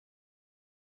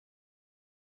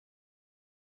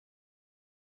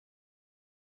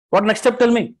What next step?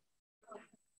 Tell me.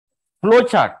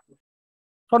 Flowchart.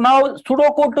 So now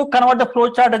pseudocode to convert the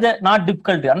flowchart is not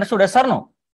difficult. Understood? Yes or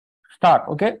no? Start.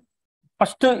 Okay.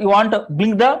 First you want to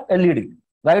blink the LED.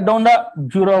 Write down the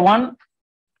 01.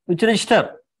 Which register?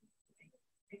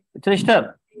 Which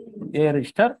register? A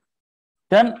register.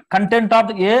 Then content of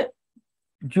the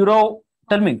A0.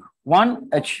 Tell me.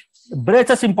 1H. Brace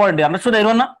is important. Understood?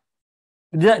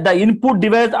 The input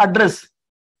device address.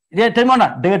 Yeah, tell me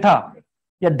data.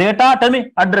 Yeah, data. Tell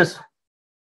me address.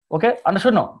 Okay,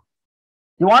 understood now?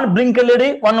 You want blink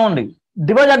LED, one only.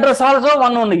 Device address also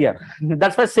one only here.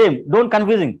 That's why same. Don't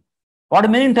confusing. What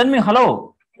meaning? Tell me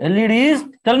hello. LED is,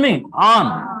 tell me,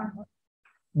 on.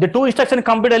 The two instruction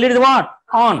complete LED is what?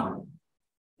 On.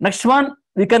 Next one,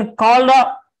 we can call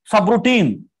the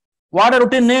subroutine. What a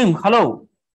routine name? Hello.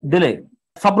 Delay.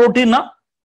 Subroutine, na?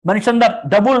 Mention the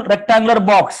double rectangular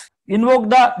box. Invoke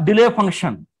the delay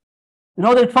function. You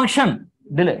know the function?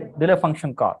 Delay. Delay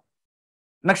function call.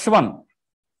 Next one.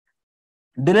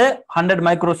 Delay 100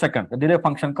 microsecond. The delay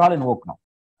function call invoke now.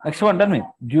 Next one, tell me.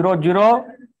 00.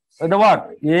 The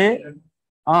what?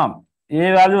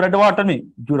 A value read what? Tell me.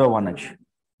 01H.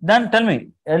 Then tell me.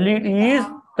 LED is,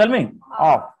 tell me,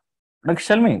 off. Next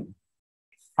tell me.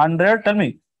 100, tell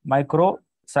me.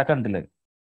 Microsecond delay.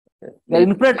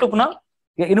 Infinite loop, na?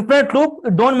 Infinite loop,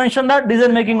 don't mention that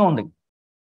decision making only.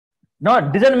 No,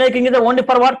 decision making is only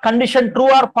for what? Condition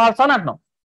true or false or not? No.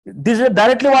 This is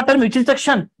directly what? Tell me. Which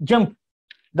instruction? Jump.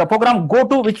 The program go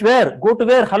to which where? Go to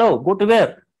where? Hello. Go to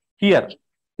where? Here.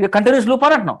 You continuous loop or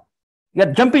not? No. Yeah,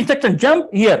 jump instruction. Jump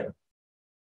here.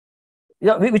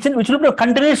 Yeah, which loop?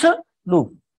 Continuous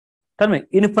loop. Tell me.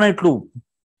 Infinite loop.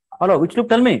 Hello. Which loop?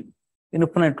 Tell me.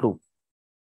 Infinite loop.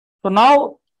 So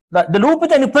now the loop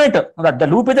is infinite. The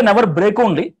loop is never break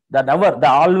only.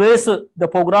 Always the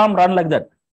program run like that.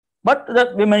 But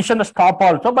we mentioned the stop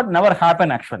also, but never happen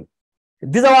actually.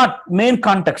 These are what main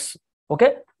context.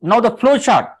 Okay. Now the flow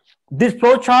chart. This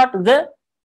flow chart is the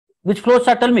which flow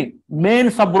chart? Tell me. Main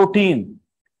subroutine.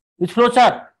 Which flow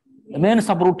chart? Main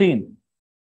subroutine.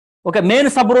 Okay. Main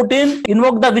subroutine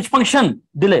invoke the which function?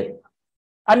 Delay.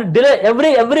 And delay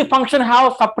every function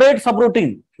have separate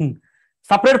subroutine.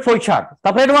 Separate flow chart.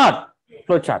 Separate what?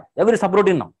 Flow chart. Every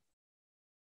subroutine now.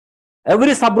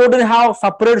 Every subroutine have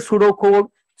separate pseudocode.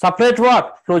 Separate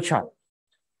what? Flow chart.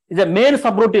 Is a main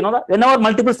subroutine. No? Whenever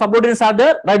multiple subroutines are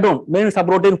there, write down main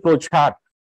subroutine flow chart.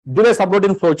 Delay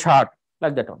subroutine flow chart.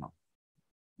 Like that or no.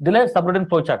 Delay subroutine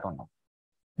flow chart or no.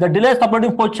 The delay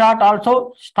subroutine flow chart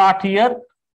also start here.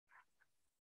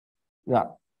 Yeah.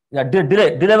 Yeah.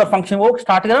 Delay function work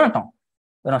start here or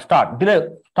not? Start. Delay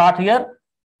start here.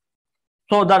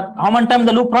 So that how many times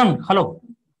the loop run? Hello.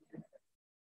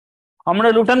 How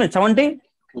many loop run? 70?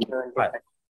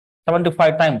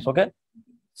 75 times. Okay.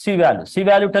 C value. C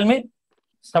value, tell me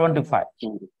 75.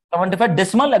 75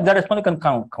 decimal, like that decimal you can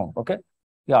count. Okay.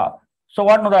 Yeah. So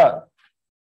what now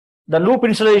the loop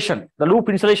installation? The loop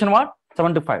installation what?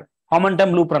 75. How many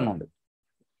time loop run only?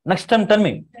 Next time tell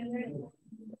me.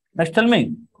 Next tell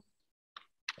me.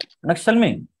 Next tell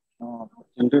me.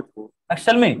 Next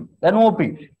tell me. NOP.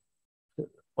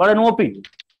 What NOP?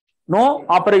 No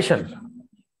operation.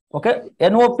 Okay,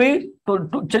 NOP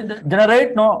to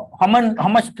generate how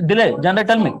much delay? Generate,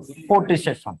 tell me 40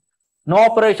 states. No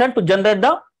operation to generate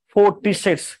the 40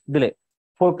 states delay,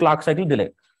 4 clock cycle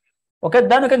delay. Okay,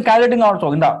 then you can calculating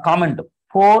also in the comment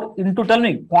 4 into tell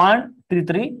me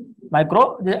 0.33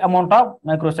 micro the amount of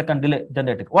microsecond delay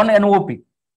generated. One NOP.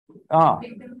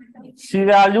 C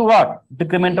value what?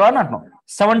 Decrement or not? No.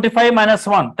 75 minus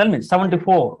 1. Tell me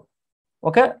 74.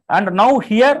 Okay, and now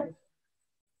here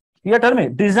tell me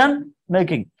decision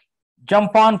making.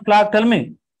 Jump on flag, tell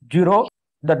me 0.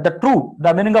 The true,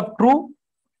 the meaning of true,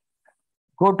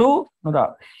 go to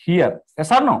here.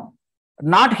 Yes or no?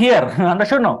 Not here.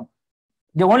 Understood? No.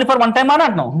 The only for one time or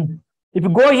not? No. If you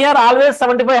go here, always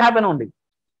 75 happen only.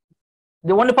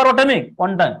 The only for what? Tell me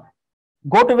one time.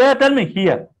 Go to where? Tell me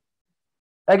here.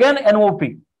 Again NOP.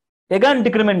 Again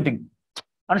decrementing.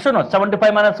 Understood? No.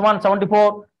 75 minus 1,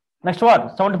 74. Next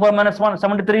what? 74 minus 1,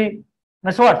 73.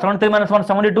 Next what? 73 minus 1,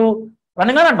 72.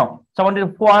 Running on no?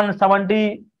 71,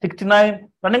 70, 69.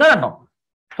 Running on no?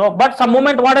 So, but some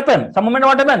moment what happened? Some moment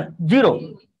what happened?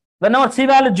 0. Whenever C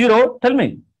value 0, tell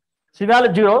me. C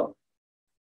value 0.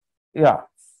 Yeah.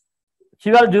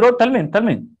 C value 0, tell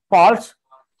me. False.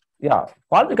 Yeah.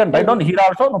 False. You can write down here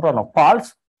also, no problem.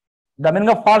 False. The meaning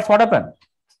of false, what happened?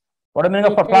 What is the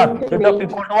meaning of false? Data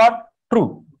equal to what?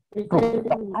 True. True.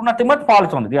 True, nothing but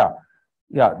false only. Yeah.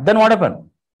 Yeah. Then what happened?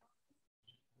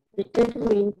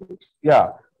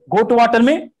 Yeah. Go to what? Tell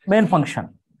me. Main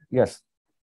function. Yes.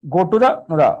 Go to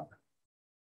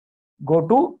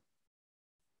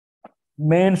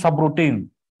main subroutine.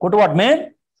 Go to what?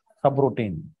 Main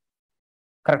subroutine.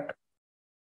 Correct.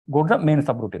 Go to the main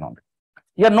subroutine only.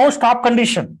 Here no stop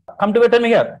condition. Come to tell me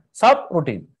here.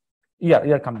 Subroutine.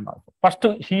 Here coming also. First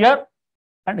here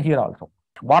and here also.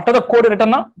 What are the code written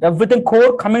now? Everything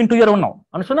code coming to here now.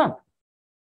 Understood now?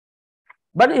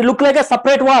 But it look like a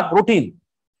separate what? Routine.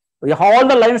 All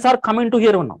the lines are coming to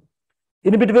here now.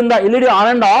 In between the LED on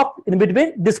and off, in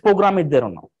between this program is there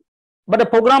now. But the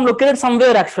program located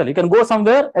somewhere actually. You can go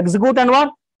somewhere, execute and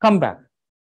what? Come back.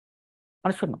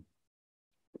 Understood now?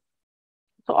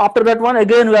 So after that one,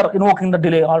 again we are invoking the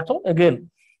delay also. Again,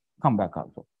 come back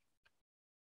also.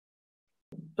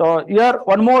 So here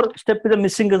one more step is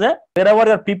missing is that wherever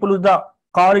your people use the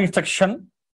call instruction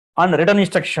and return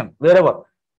instruction, wherever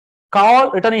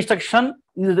call return instruction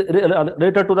is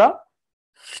related to the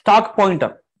stack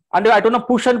pointer. And I don't know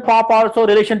push and pop also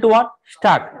relation to what?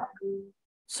 Stack.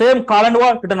 Same call and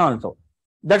what? Return also.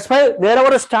 That's why wherever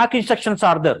the stack instructions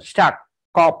are there, stack,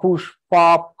 call, push,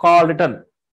 pop, call, return.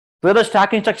 Where the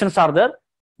stack instructions are there,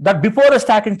 that before the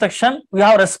stack instruction, we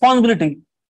have responsibility.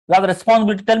 We have the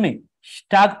responsibility, tell me,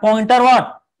 stack pointer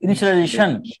what?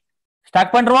 Initialization.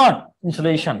 Stack pointer what?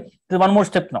 Initialization. This is one more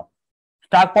step now.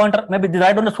 Stack pointer, maybe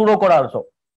write on the pseudocode also.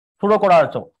 Pseudocode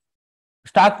also.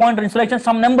 Stack pointer initialization,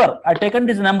 some number. I taken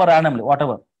this number randomly,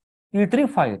 whatever.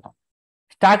 E35.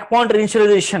 Stack pointer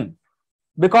initialization.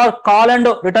 Because call and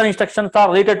return instructions are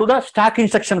related to the stack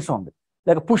instructions only.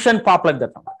 Like push and pop like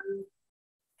that.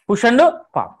 Push and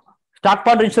pop. Stack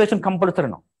pointer initialization compulsory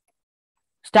now.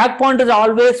 Stack pointer is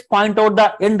always point out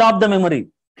the end of the memory.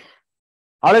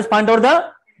 Always point out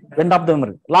the end of the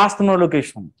memory. Last memory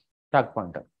location. Stack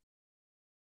pointer.